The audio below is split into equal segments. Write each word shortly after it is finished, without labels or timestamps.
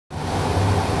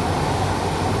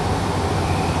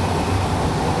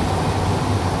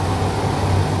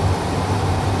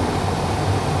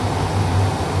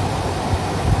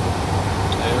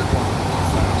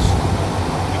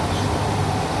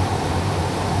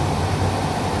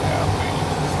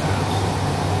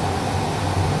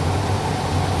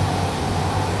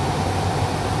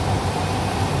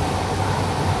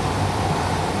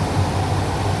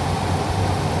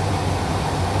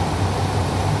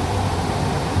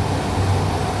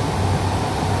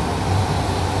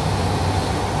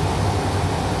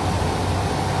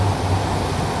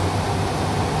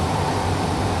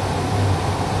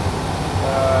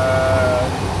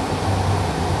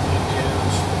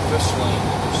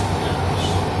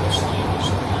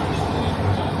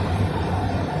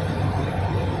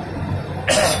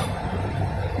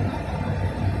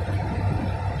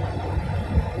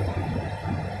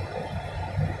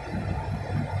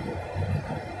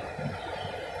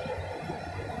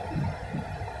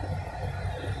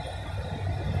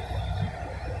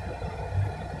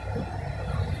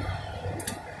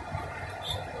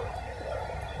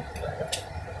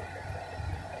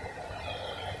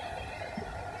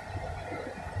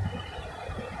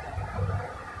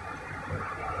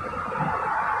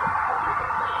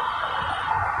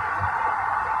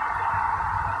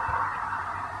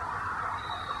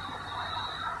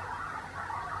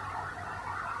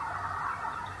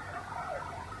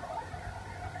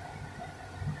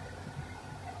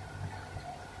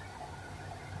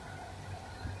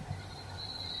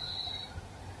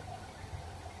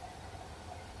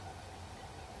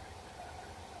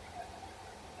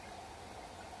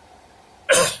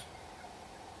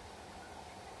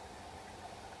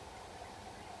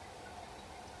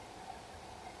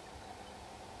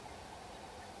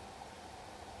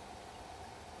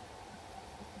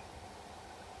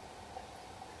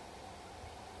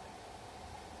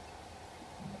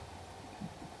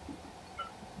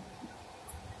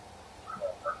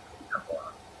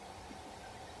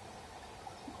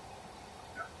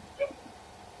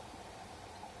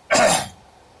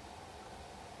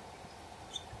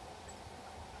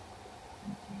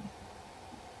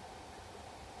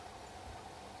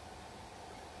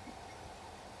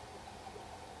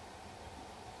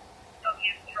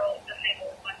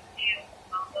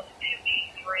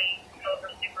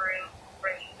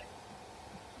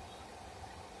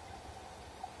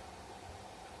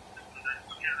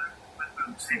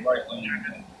It's the right lane,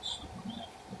 and so I'm going to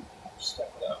have to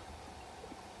step it up.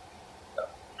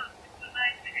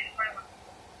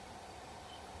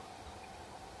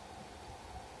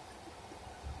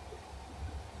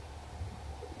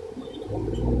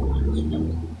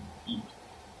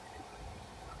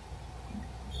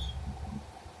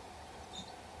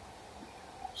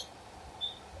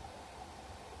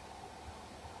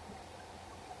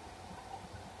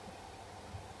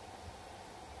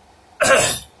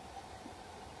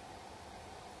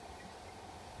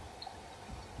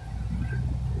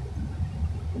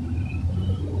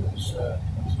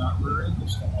 It's not rear end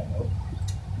this time, I hope.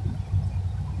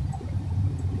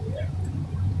 Yeah.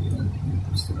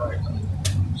 It's the right lane.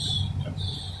 Yes.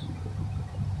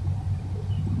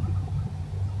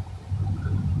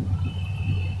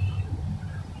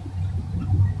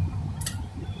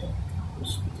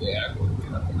 Yeah, I'm going to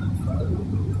get up in that front.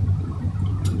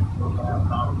 We'll have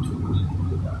an opportunity to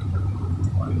do that.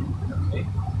 Okay.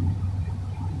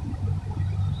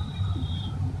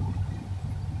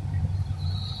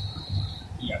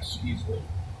 Yes, easily.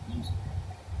 Easily.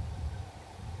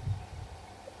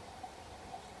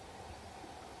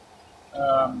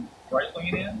 Right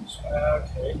lane ends?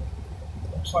 Okay.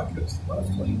 Looks like it's the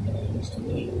left lane ends to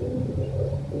me.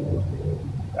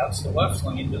 That's the left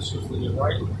lane. This is the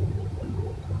right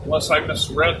lane. Unless I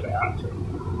misread that.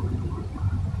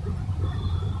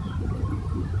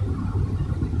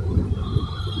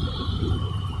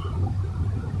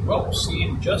 Well, we'll see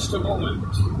in just a moment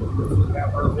if we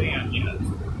have our van yet.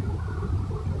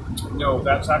 No,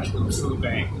 that's actually the food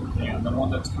bank. And the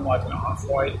one that's kind of like an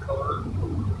off-white color,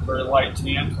 very light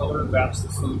tan color, that's the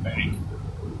food bank.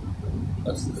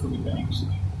 That's the food bank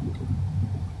sign.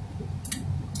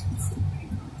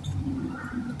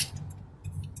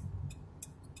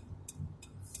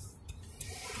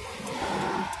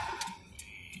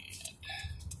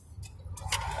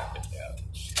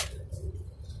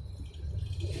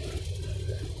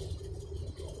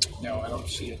 No, I don't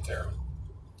see it there.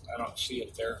 I don't see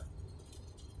it there.